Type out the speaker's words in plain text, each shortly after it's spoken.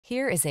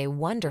Here is a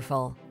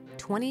wonderful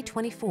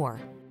 2024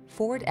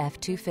 Ford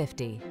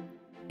F-250.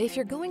 If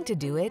you're going to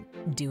do it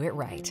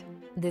right.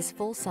 This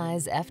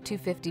full-size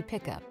F-250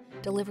 pickup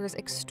delivers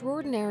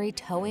extraordinary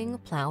towing,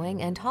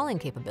 plowing, and hauling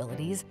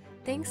capabilities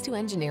thanks to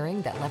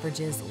engineering that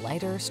leverages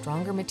lighter,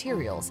 stronger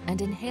materials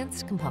and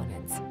enhanced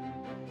components.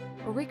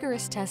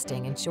 Rigorous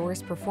testing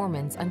ensures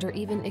performance under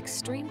even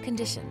extreme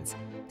conditions,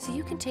 so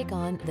you can take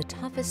on the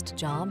toughest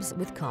jobs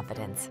with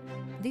confidence.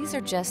 These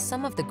are just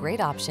some of the great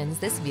options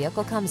this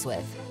vehicle comes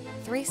with: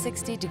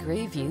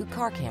 360-degree view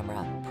car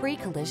camera,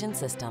 pre-collision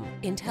system,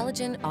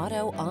 intelligent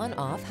auto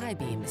on-off high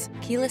beams,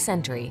 keyless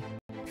entry,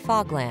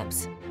 fog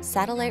lamps,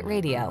 satellite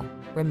radio,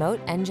 remote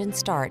engine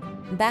start,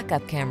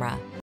 backup camera,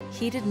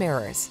 heated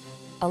mirrors,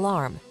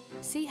 alarm.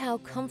 See how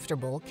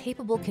comfortable,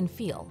 capable can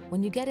feel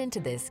when you get into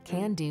this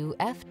can-do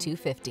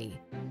F-250.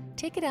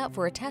 Take it out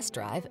for a test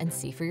drive and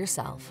see for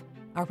yourself.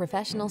 Our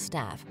professional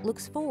staff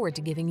looks forward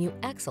to giving you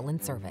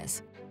excellent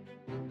service.